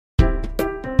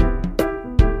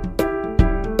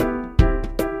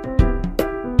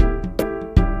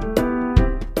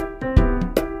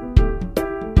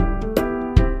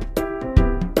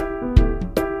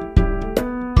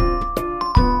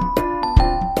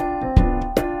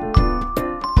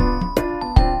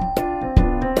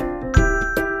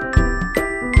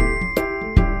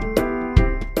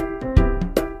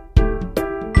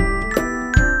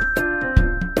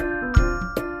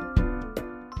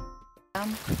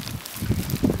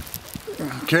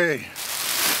Okay,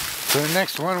 so the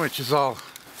next one, which is all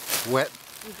wet.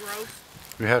 Gross.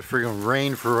 We had freaking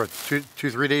rain for what,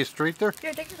 3 days straight there?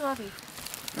 Here, take your coffee.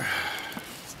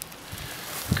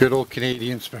 Good old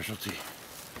Canadian specialty.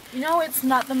 You know it's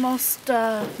not the most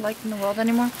liked in the world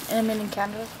anymore? I mean in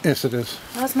Canada? Yes, it is.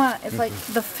 No, it's not. It's like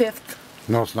the 5th.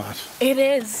 No, it's not. It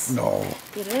is. No.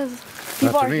 It is.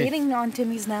 People are hating on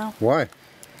Timmy's now. Why?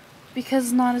 Because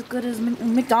it's not as good as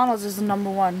McDonald's is the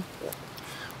 #1.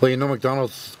 Well, you know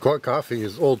McDonald's coffee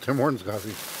is old Tim Hortons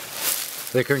coffee.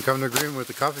 They couldn't come to agreement with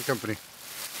the coffee company.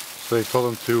 So they told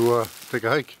them to take a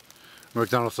hike.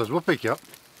 McDonald's says, we'll pick you up.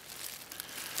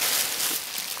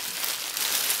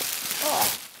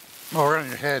 Oh, right on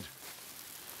your head.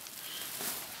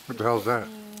 What the hell is that?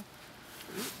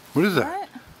 What is that?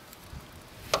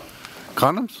 What?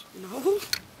 Condoms? No.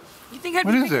 You think I'd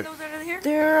be picking those out of here?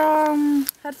 They're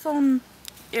headphone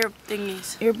ear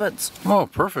thingies. Earbuds. Oh,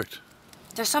 perfect.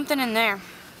 There's something in there.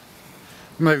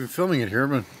 I'm not even filming it here,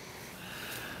 but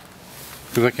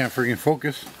because I can't freaking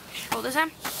focus. Hold this in.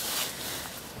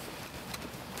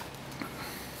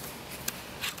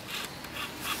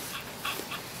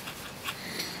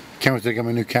 Can't wait to get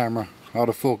my new camera out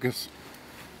of focus.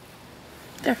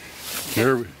 There.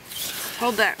 There.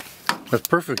 Hold that. That's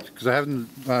perfect because I haven't.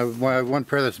 I have one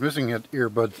pair that's missing at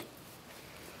earbuds.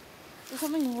 There's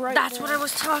something right there. That's what I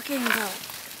was talking about.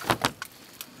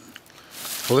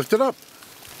 Well, lift it up.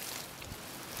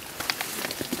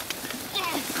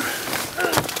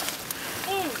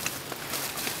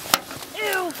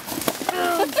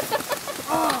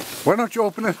 Why don't you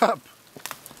open it up?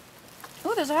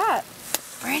 Oh, there's a hat.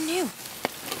 Brand new.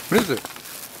 What is it?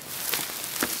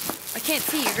 I can't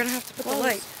see. You're going to have to put the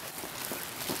light.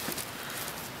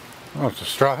 Oh, it's a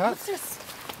straw hat? What's this?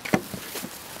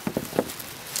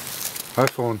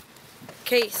 iPhone.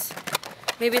 Case.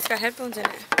 Maybe it's got headphones in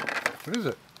it. What is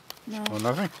it? No. Oh,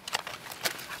 nothing?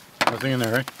 Nothing in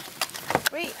there, right?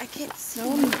 Wait, I can't see. That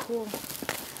would be cool.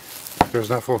 If there's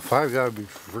an iPhone 5, that would be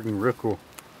freaking real cool.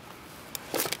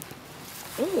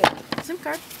 Ooh, SIM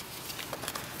card.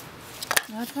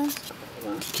 Headphones?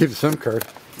 Keep the SIM card.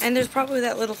 And there's probably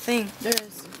that little thing. There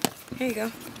is. Here you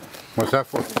go. What's that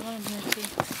for? There's one in here too.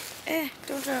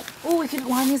 Don't drop. Oh, we could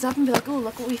line these up and be like, oh,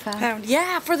 look what we found.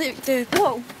 Yeah, for the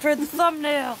whoa, for the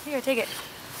thumbnail. Here, take it.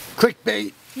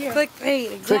 Clickbait. Here.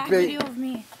 Clickbait. Exactly. Clickbait. Video of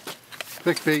me.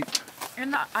 Clickbait.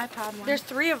 And the iPad one. There's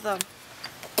 3 of them.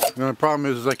 The only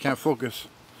problem is I can't focus.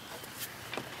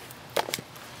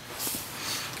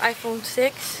 iPhone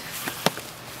 6.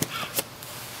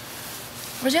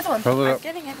 Where's the other one? Hold it I'm up.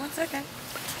 getting it. 1 second.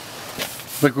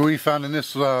 Look what we found in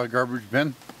this garbage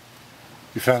bin.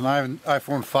 We found an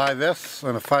iPhone 5S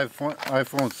and a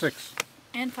iPhone 6.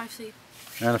 And 5C.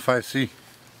 And a 5C.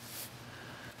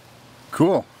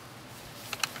 Cool.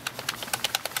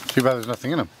 Too bad there's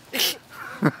nothing in them. Oops.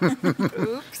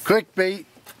 Clickbait.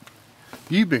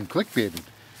 You've been clickbaited.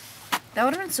 That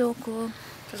would have been so cool.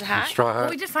 There's a hat? A straw hat. Oh,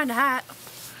 we did find a hat.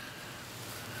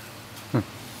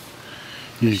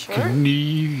 You can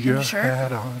leave your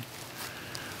hat on.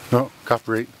 No,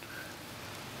 copyright.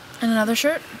 And another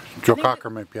shirt? Joe Cocker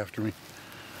might be after me.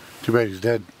 Too bad he's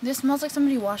dead. This smells like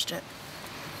somebody washed it.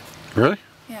 Really?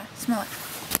 Yeah, smell it.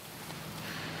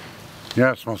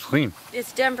 Yeah, it smells clean.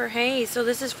 It's Denver Haze, so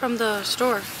this is from the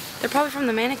store. They're probably from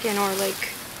the mannequin or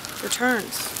like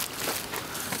returns.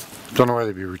 Don't know why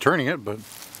they'd be returning it, but...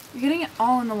 You're getting it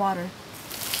all in the water.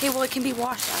 Okay, well it can be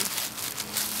washed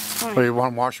then. Well, you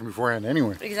want to wash them beforehand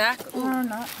anyway. Exactly. Or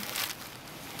not.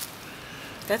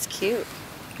 That's cute.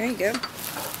 There you go.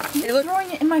 You're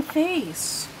throwing it in my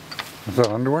face. Is that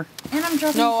underwear? And I'm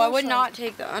dropping. No, I would not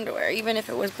take the underwear, even if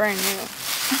it was brand new.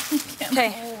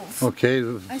 Okay. Okay.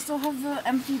 I still have the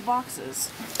empty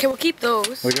boxes. Okay, we'll keep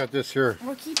those. We got this here.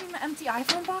 We're keeping the empty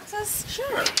iPhone boxes?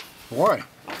 Sure. Why?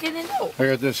 Okay, then no. I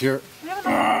got this here. We have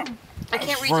another one. I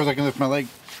can't reach. As far as I can lift my leg.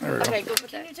 There we go. Okay, go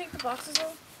put that. Can you take the boxes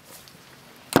out?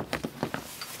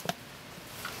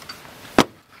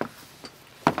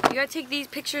 You gotta take these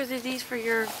pictures of these for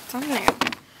your thumbnail.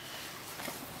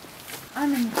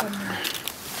 I'm in the thumbnail.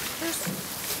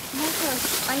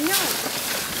 I know.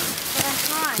 But I'm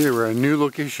trying. Here, we're at a new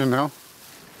location now.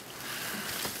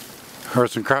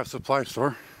 Arts and Crafts Supply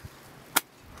Store.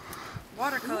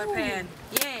 Watercolor pan.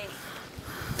 Yay.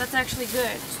 That's actually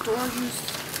good. Store use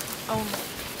only.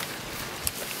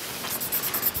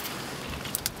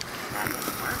 That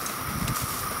doesn't work.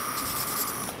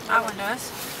 That one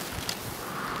does.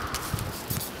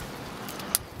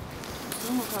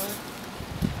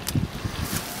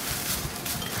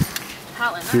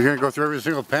 You're gonna go through every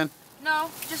single pen? No,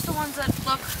 just the ones that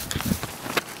look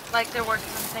like they're worth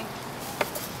something.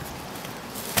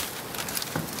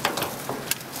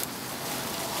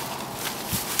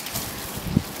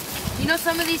 know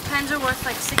some of these pens are worth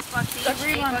like $6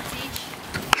 each, $8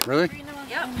 each. Really?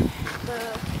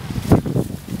 Yep.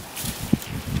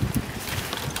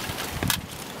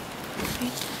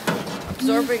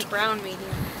 Absorbent ground medium.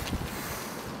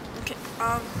 Okay.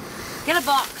 Get a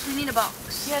box. We need a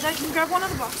box. Yeah, Dad, can you grab one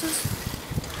of the boxes?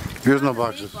 There's no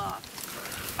boxes.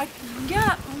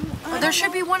 Yeah. There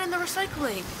should be one in the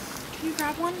recycling. Can you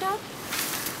grab one, Dad?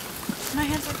 My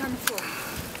hands are kind of full.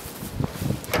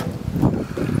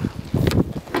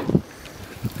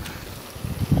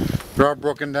 They're all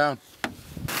broken down.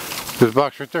 There's a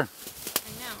box right there. I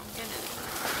know, I'm getting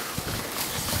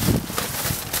it.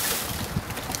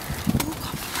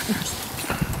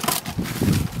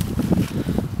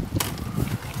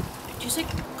 Did you say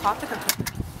Copic or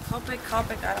Copic?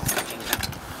 Copic, I don't know.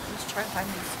 Let's try to find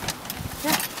these.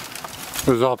 Yeah.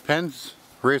 There's all pens,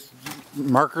 erase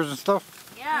markers and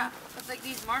stuff. Yeah, but like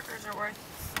these markers are worth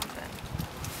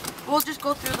something. We'll just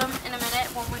go through them in a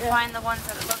minute when we find the ones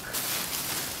that look.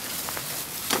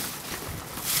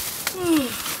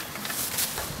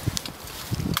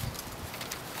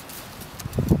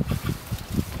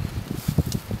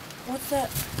 What's that?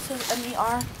 It says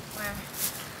MER Where?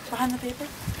 behind the paper?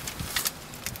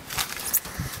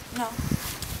 No.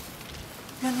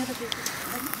 Behind the other paper.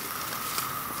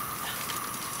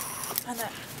 Behind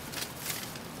that.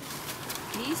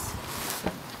 These?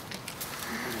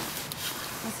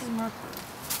 This is marker.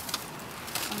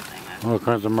 Something. All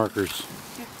kinds of markers.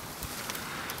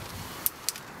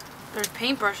 There's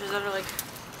paintbrushes that are like.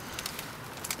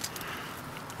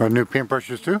 Are new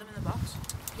paintbrushes too? Put them in the box.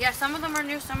 Yeah, some of them are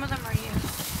new, some of them are used.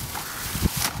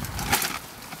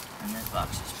 And this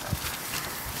box is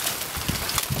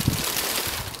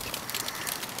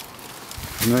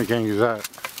broken. No, you can't use that.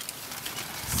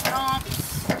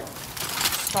 Stomps.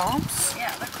 Stomps?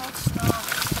 Yeah, they're called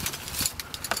stomps.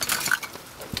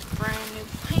 Brand new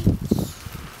paints.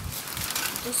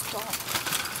 Just stomp.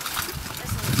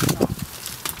 This is a stomp.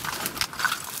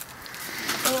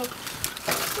 Oh.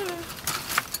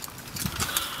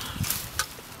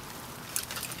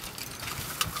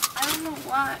 I don't know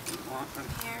what you want from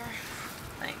here.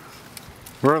 Like,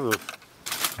 Where are those?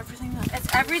 Everything that.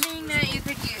 it's everything that you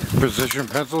could use. Precision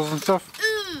pencils and stuff?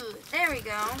 Ooh, there we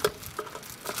go.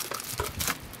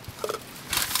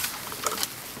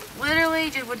 Literally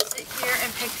just would sit here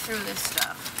and pick through this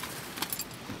stuff.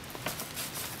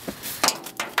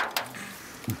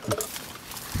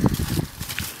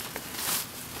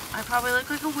 I probably look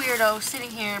like a weirdo sitting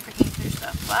here picking through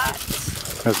stuff, but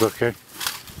That's okay.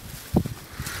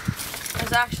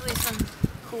 there's actually some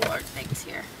cool art things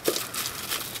here.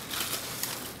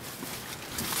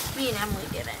 Me and Emily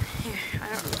did it. Here, I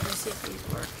don't know. Let's see if these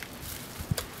work.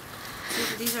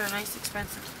 See, these are nice,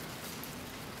 expensive.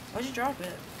 Why'd you drop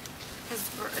it? Because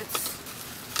it's.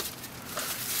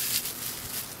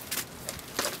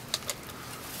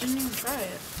 Didn't even try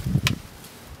it.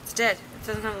 It's dead. It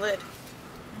doesn't have a lid.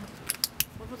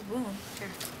 What about the balloon? Here.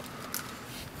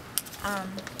 I'm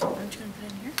just gonna put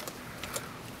it in here.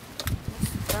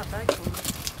 What's that bag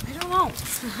for? I don't know.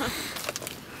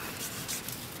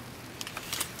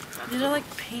 These are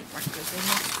like paint markers. They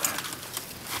make stuff.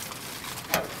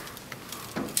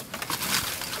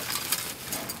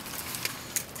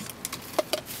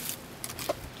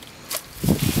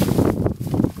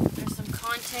 There's some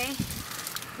Conte.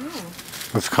 Ooh.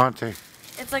 What's Conte?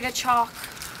 It's like a chalk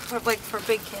for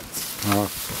big kids. Oh.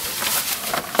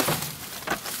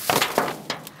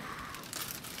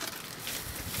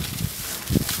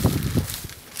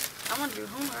 I want to do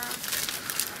homework.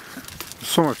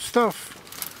 So much stuff.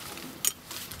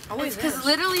 Always Because is.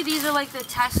 literally these are like the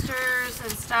testers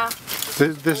and stuff.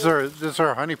 This is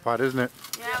our honey pot, isn't it?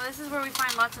 Yeah, this is where we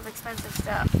find lots of expensive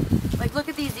stuff. Like, look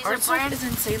at these. These Art are stuff brand is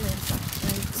insanely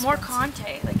expensive. more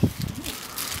Conte. Like,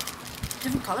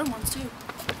 Different color ones too.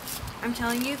 I'm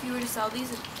telling you, if you were to sell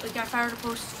these, like if I were to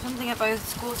post something at my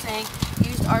school saying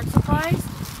used art supplies,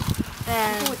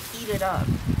 then People would eat it up.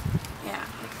 yeah.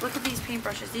 Like, look at these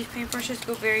paintbrushes. These paintbrushes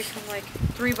go vary from like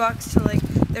 $3 to like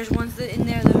there's ones that in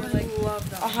there that are like I love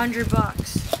them. $100. What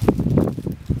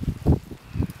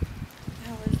the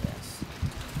hell is this?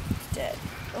 It's dead.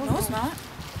 Oh, no, it's not.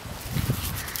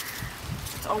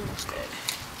 It's almost dead.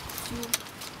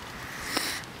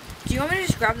 Do you want me to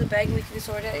just grab the bag and we can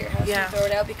sort it at your house Yeah. and throw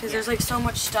it out? Because there's like so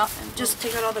much stuff and Just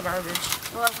take out all the garbage.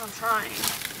 well, that's what I'm trying.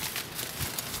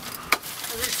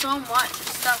 'Cause there's so much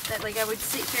stuff that like I would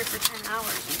sit here for 10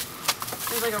 hours.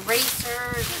 And there's like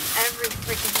erasers and every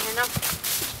freaking thing. Enough.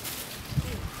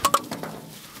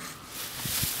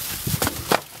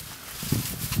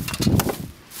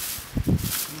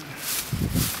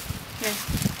 Here.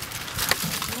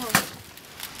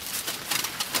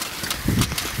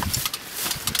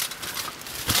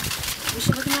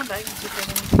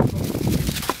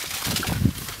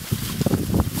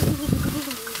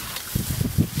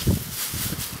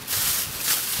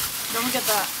 let me get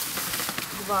that.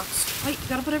 The box. Wait, you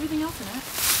gotta put everything else in it.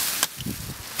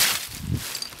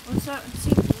 What's that?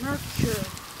 See, mercury.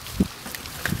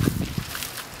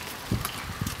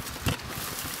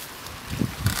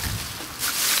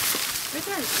 Right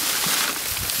there.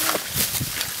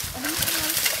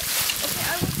 Okay,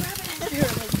 I will grab it in here.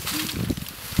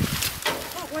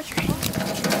 Oh, watch your hand.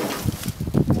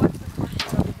 Watch the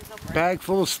question. Bag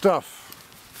full of stuff.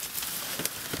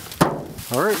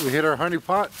 Alright, we hit our honey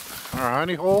pot, our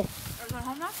honey hole. Are we going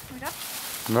home now? Are we done?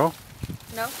 No?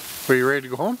 No. Are you ready to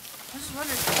go home? I was just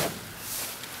wondering.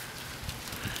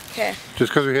 Okay.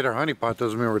 Just because we hit our honey pot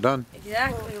doesn't mean we're done.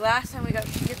 Exactly. Last time we got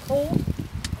you're cold.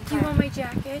 Do you want my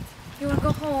jacket? You want to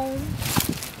go home?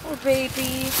 Oh,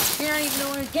 baby. You're not even the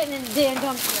one who's getting in the damn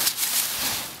dumpster.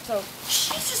 So,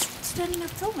 she's just standing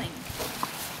up filming.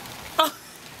 Oh.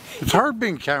 It's hard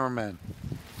being cameraman.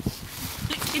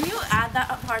 Can you add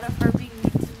that part of her being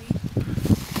mean to me?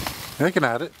 I can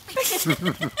add it.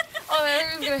 Oh,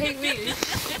 everyone's going to hate me.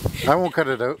 I won't cut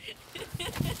it out.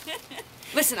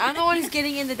 Listen, I'm the one who's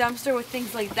getting in the dumpster with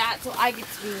things like that, so I get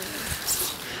to be mean.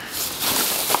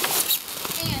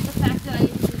 And the fact that I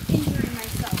injured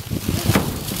myself.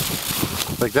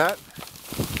 Like that?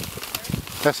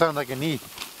 That sounds like a knee.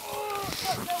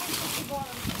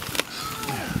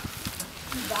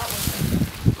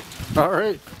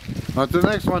 Alright, on to the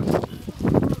next one.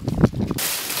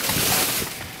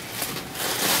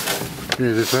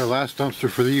 Here, this is our last dumpster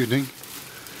for the evening. We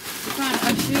found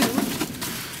a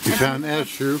shoe. You found Ed's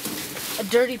shoe. A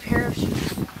dirty pair of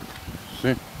shoes. See?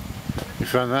 You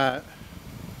found that.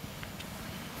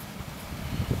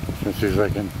 Let's see if I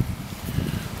can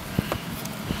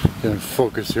get in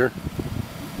focus here.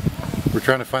 We're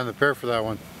trying to find the pair for that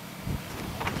one.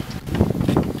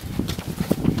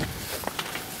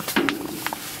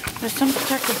 There's some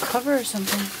protective cover or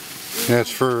something. Yeah, it's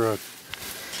for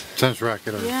tennis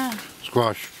racket or yeah.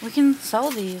 squash. We can sell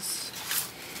these.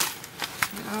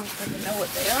 I don't fucking know what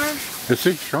they are. Let's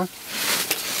see, Sean.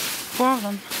 4 of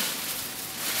them.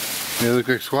 They look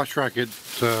like squash racket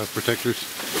protectors.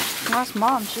 Ask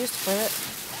Mom, she used to play it.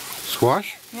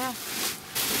 Squash? Yeah.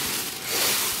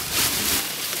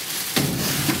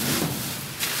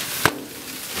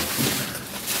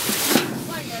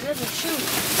 Oh yeah, there's a shoe.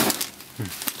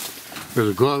 There's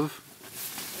a glove.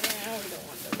 Yeah, we don't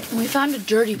want them. We found a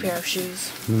dirty pair of shoes.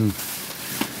 Mm.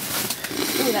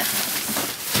 Ooh, that's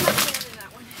nice. That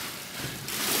one.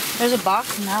 There's a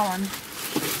box in that one.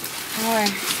 Where?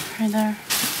 Right there.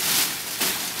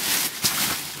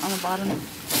 On the bottom.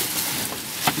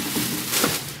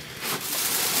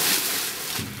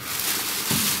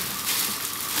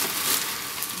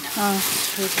 Oh,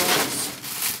 food box.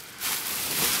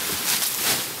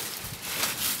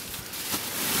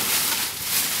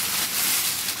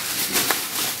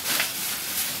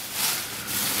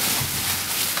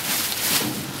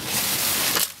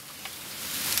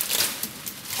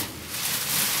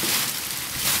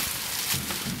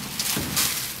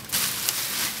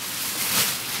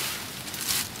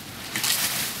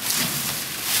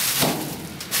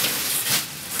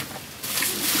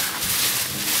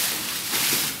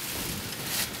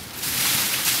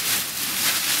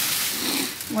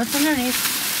 What's underneath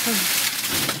the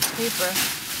paper?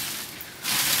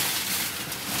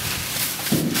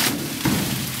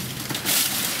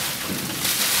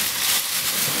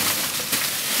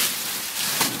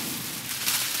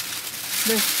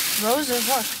 There's roses,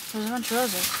 look. There's a bunch of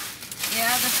roses.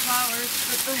 Yeah, the flowers,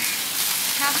 but they're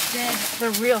half dead.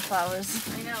 They're real flowers.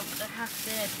 I know, but they're half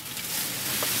dead.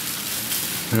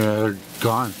 Yeah, they're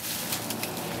gone.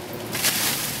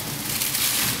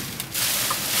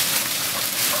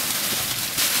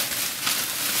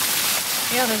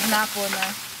 Yeah, there's an apple in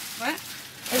there. What?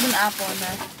 There's an apple in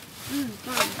there.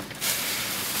 Fun.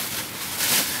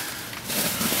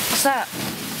 What's that?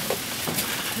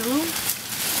 Hello?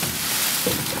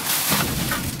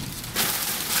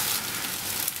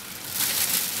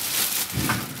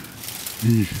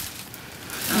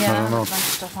 Yeah, I don't know. there's a bunch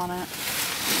of stuff on it.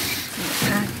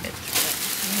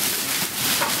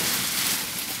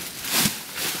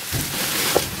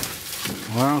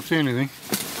 Well, I don't see anything.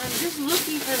 I'm just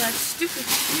looking for that stupid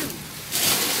shoe.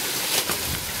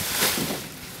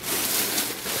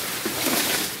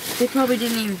 They probably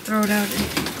didn't even throw it out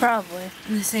Probably. at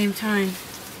the same time.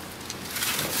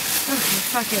 Okay,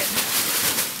 fuck it.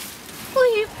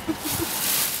 Leave.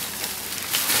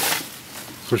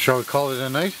 So shall we call it a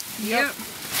night? Yep.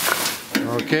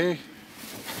 Okay.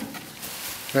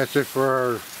 That's it for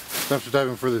our dumpster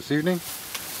diving for this evening.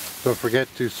 Don't forget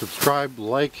to subscribe,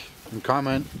 like, and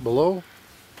comment below.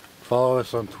 Follow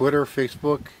us on Twitter,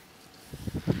 Facebook,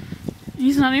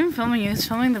 He's not even filming you, he's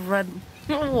filming the red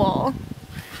wall.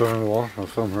 Filming the wall? I'll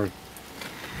film her.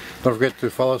 Don't forget to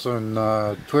follow us on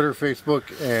Twitter, Facebook,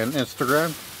 and Instagram.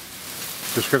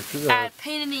 Description. At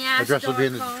paininatheass.com. Address will be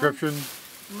in the description.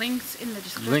 Links in the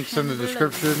description. Links in the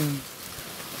description.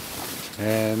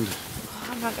 And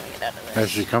I'm not gonna get out of this.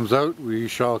 as she comes out, we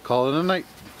shall call it a night.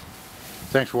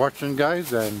 Thanks for watching,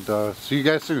 guys, and see you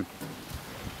guys soon.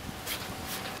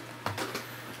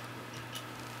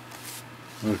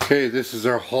 Okay, this is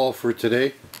our haul for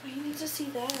today. Oh, you need to see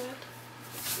that.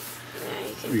 Yeah,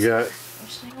 you can We see got it.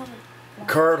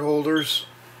 card holders,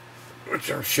 which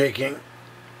are shaking.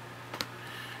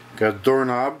 Got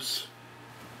doorknobs.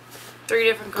 3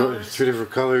 different colors. 3 different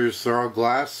colors. They're all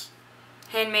glass.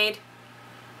 Handmade.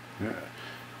 Yeah.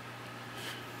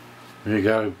 And you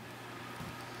got a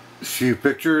few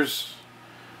pictures.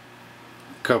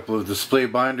 A couple of display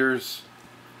binders.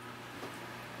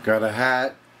 Got a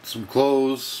hat. Some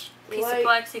clothes. Piece of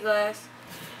plexiglass.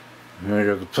 And I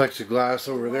got the plexiglass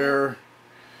over there.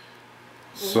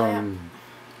 Some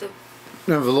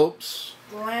envelopes.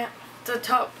 Lamp. The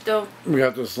top, though. We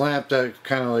got this lamp that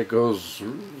kind of like goes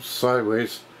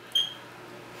sideways.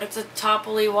 It's a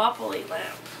topply wobbly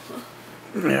lamp.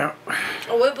 Yeah.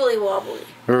 A wibbly wobbly.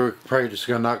 We're probably just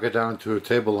gonna knock it down to a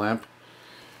table lamp.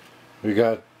 We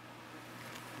got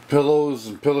pillows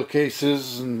and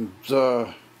pillowcases and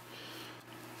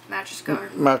Mattress cover.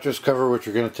 mattress cover, which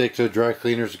we're gonna take to the dry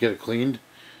cleaners to get it cleaned.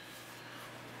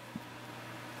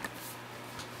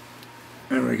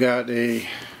 And we got a,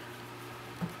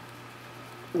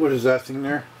 what is that thing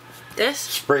there? This?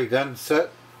 Spray gun set.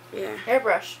 Yeah.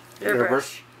 Airbrush.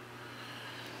 Airbrush.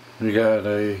 We got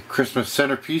a Christmas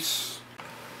centerpiece.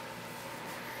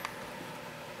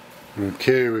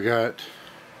 Okay, we got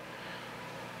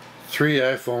 3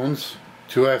 iPhones,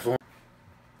 2 iPhones.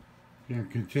 I'm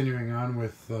continuing on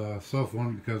with cell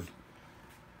phone because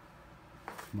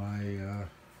my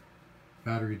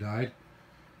battery died.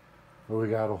 But we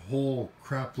got a whole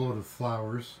crap load of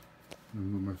flowers. Let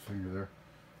me move my finger there.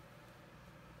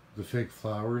 The fake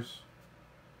flowers.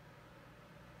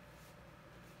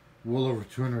 Well over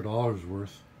 $200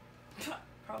 worth.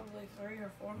 Probably 3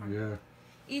 or 4. Yeah.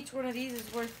 Each one of these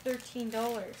is worth $13.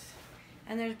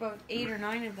 And there's about 8 or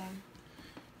 9 of them.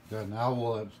 Got an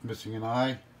owl that's missing an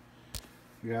eye.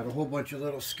 We got a whole bunch of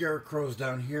little scarecrows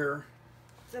down here.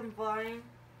 Some vine.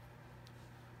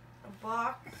 A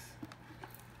box.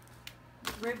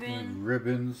 Ribbon. And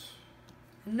ribbons.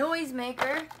 A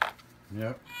noisemaker.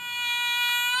 Yep.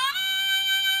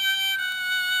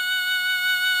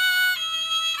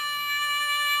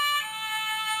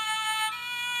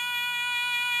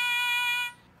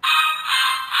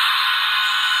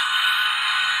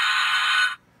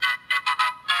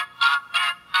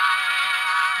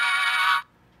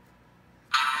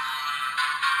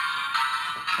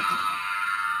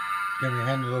 Got me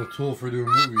handy little tool for doing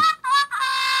movies.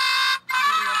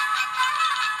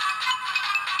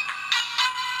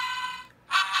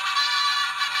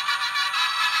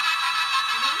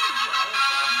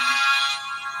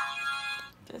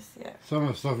 Some of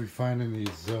the stuff we find in these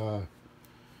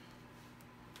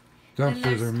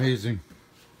dumpsters are amazing.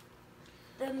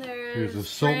 Then There's a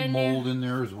soap mold in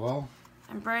there as well.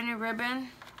 And brand new ribbon.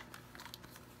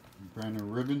 Brand new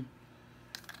ribbon.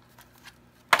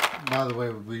 By the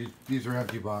way, these are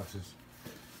empty boxes.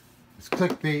 It's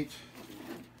clickbait.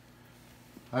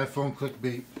 iPhone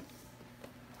clickbait.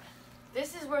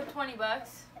 This is worth $20.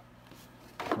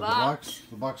 The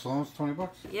box alone is $20?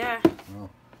 Yeah. Oh.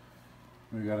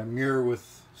 We got a mirror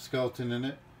with skeleton in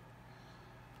it.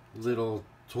 Little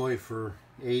toy for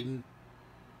Aiden.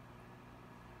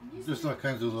 Just all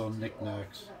kinds of little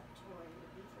knickknacks.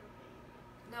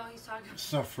 No, he's talking.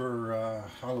 Stuff for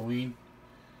Halloween.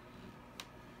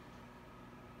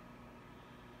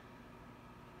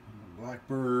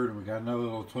 Blackbird, and we got another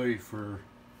little toy for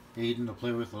Aiden to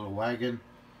play with, a little wagon.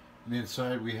 And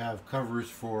inside we have covers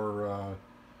for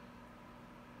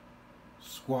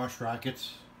squash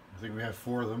rackets. I think we have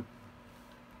 4 of them.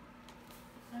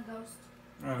 And a ghost.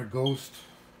 And a ghost.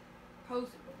 Posable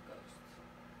ghost.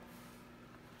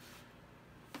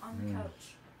 On the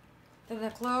couch. Then the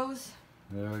clothes.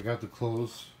 Yeah, I got the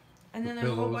clothes. And then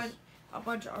there's a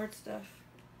bunch of art stuff.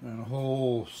 And a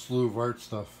whole slew of art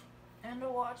stuff. And a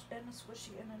watch, and a squishy,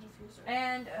 and a diffuser.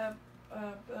 And a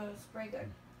spray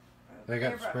gun. They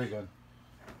got the spray gun.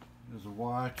 There's a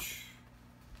watch.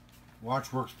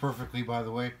 Watch works perfectly, by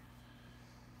the way.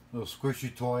 Little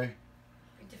squishy toy.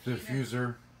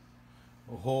 Diffuser.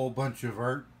 A whole bunch of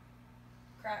art.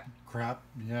 Crap.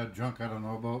 Yeah, junk I don't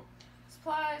know about.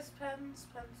 Supplies, pens,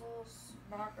 pencils,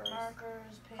 markers,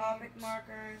 paint, Copic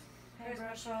markers,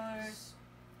 paintbrush colors.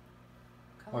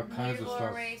 all kinds of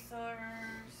stuff.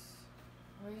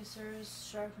 Erasers,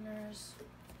 sharpeners.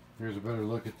 Here's a better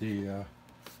look at the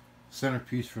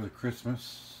centerpiece for the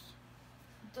Christmas.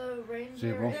 The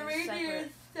reindeer is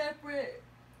separate.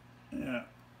 Yeah,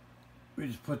 we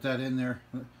just put that in there.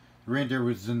 The reindeer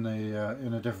was in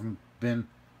a different bin.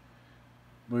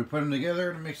 But we put them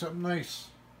together to make something nice.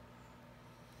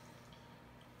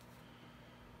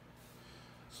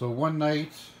 So one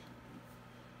night,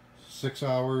 6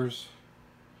 hours,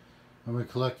 and we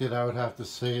collected, I would have to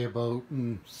say, about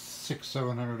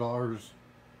 $600-700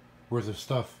 worth of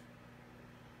stuff.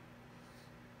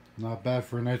 Not bad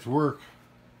for a night's work.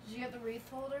 Did you get the wreath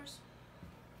holders?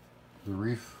 The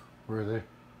reef, where are they?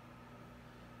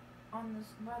 On this,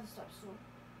 by the step stool.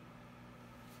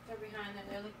 They're behind there.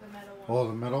 They're like the metal ones. Oh,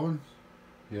 the metal ones?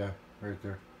 Yeah, right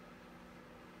there.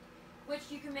 Which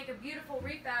you can make a beautiful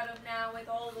wreath out of now with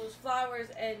all of those flowers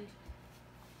and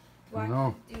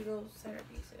doodle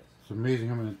centerpieces. It's amazing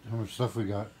how much stuff we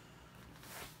got.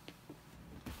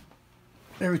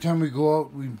 Every time we go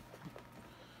out, we're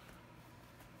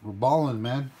balling,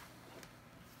 man.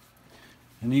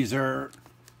 And these are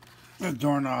the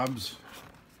doorknobs.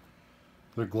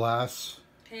 They're glass.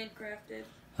 Handcrafted.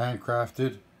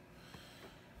 Handcrafted.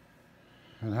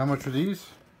 And how much are these?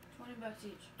 $20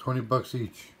 each. $20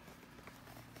 each.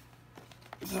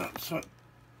 So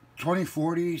 20,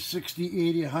 40, 60,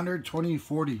 80, 100, 20,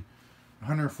 40.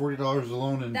 $140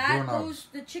 alone in doorknobs.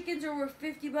 The chickens are worth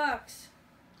 $50.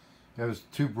 That was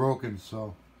 2 broken,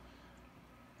 so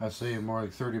I'd say more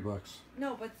like $30.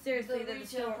 No, but seriously, the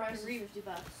retail price is $50.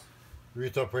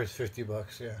 Retail price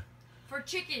 $50, yeah. For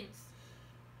chickens.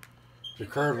 The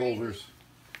card holders.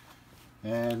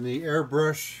 And the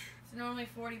airbrush. It's normally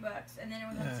 $40, and then it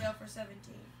was on sale for $17.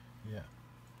 Yeah.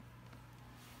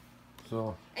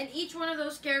 So. And each one of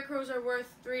those scarecrows are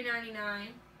worth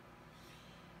 $3.99.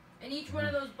 And each one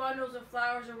of those bundles of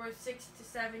flowers are worth $6 to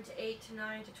 $7 to $8 to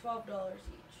 $9 to $12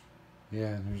 each.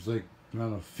 Yeah, and there's like, I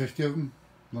don't know, 50 of them?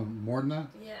 No, more than that?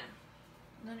 Yeah.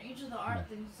 And then each of the art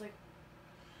things, like,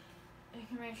 it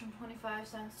can range from 25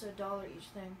 cents to $1 each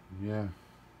thing. Yeah.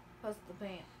 Plus the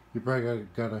paint. You probably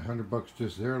got $100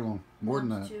 just there alone. More than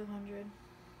that. 200.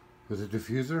 With a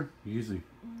diffuser? Easy.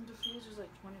 Diffuser's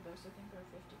like $20, I think, or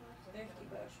 $50. $50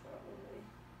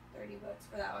 probably. $30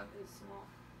 for that one because it's small.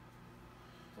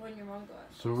 The one your mom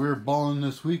got. So we're balling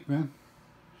this week, man.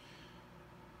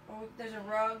 Oh, there's a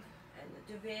rug and the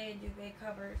duvet and duvet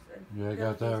covers. And yeah, I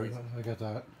got that. I got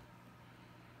that.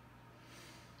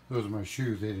 Those are my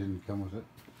shoes. They didn't come with it.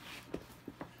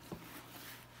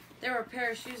 There were a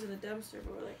pair of shoes in the dumpster,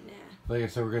 but we're like, nah. Like I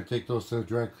said, we're going to take those to the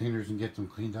dry cleaners and get them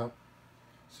cleaned up.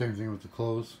 Same thing with the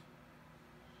clothes.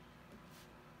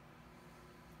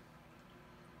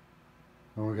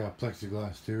 And we got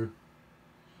plexiglass too.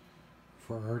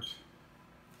 For art.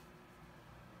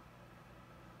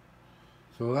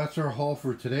 So that's our haul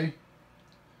for today.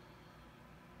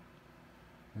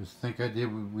 I just think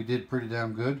we did pretty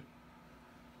damn good.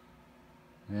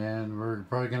 And we're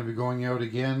probably going to be going out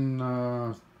again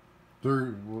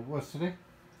what's today?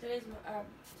 Today's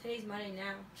Monday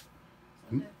now.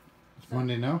 Sunday. It's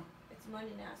Monday now? It's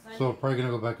Monday now. Sunday. So probably going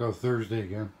to go back out Thursday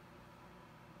again.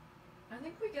 I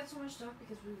think we get so much stuff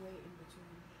because we wait in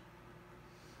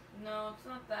between. No, it's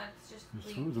not that. It's just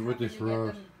with this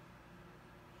rug.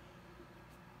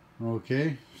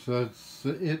 Okay, so that's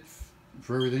it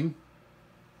for everything.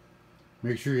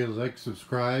 Make sure you like,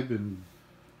 subscribe, and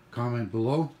comment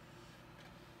below.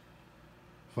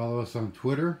 Follow us on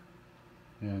Twitter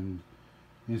and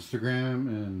Instagram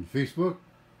and Facebook.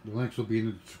 The links will be in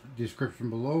the description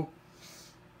below.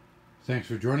 Thanks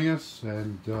for joining us,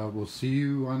 and we'll see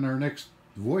you on our next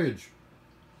voyage.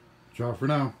 Ciao for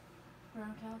now.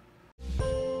 Brown cow.